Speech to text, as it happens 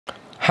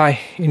Hi,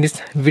 in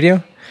this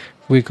video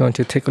we're going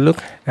to take a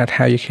look at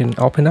how you can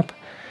open up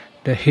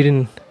the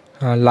hidden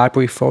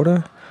library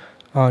folder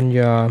on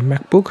your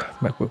Macbook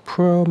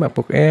Pro,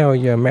 Macbook Air, or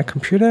your Mac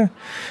computer.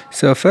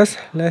 So first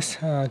let's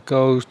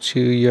go to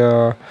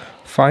your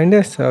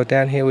Finder. So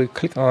down here we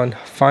click on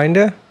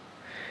Finder,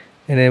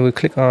 and then we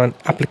click on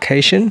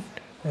Application,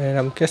 and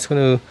I'm just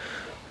going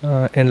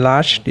to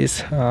enlarge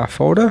this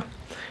folder.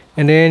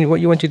 And then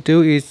what you want to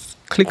do is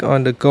click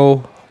on the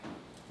Go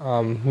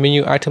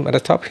menu item at the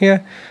top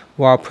here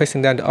while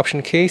pressing down the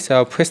Option key.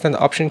 So press down the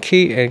Option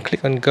key and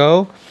click on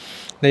Go.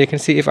 Now you can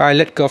see if I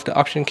let go of the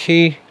Option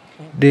key,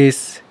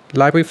 this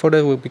library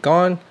folder will be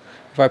gone.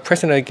 If I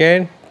press it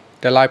again,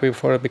 the library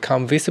folder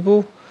become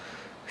visible.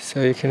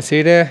 So you can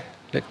see there,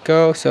 let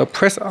go. So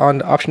press on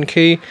the Option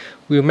key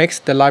will make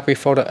the library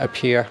folder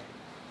appear.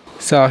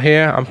 So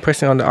here I'm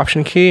pressing on the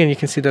Option key and you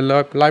can see the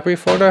library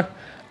folder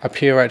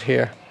appear right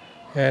here.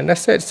 And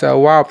that's it. So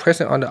while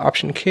pressing on the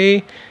Option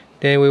key,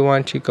 then we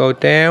want to go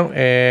down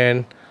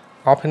and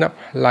open up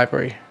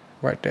library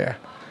right there.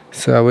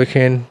 So we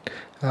can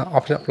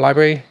open up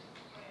library,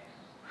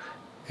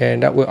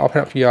 and that will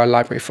open up your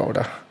library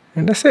folder.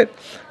 And that's it.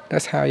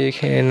 That's how you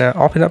can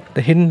open up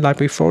the hidden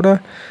library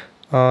folder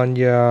on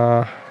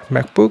your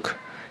MacBook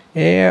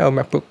Air or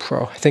MacBook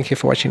Pro. Thank you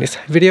for watching this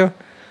video.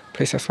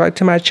 Please subscribe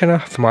to my channel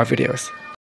for more videos.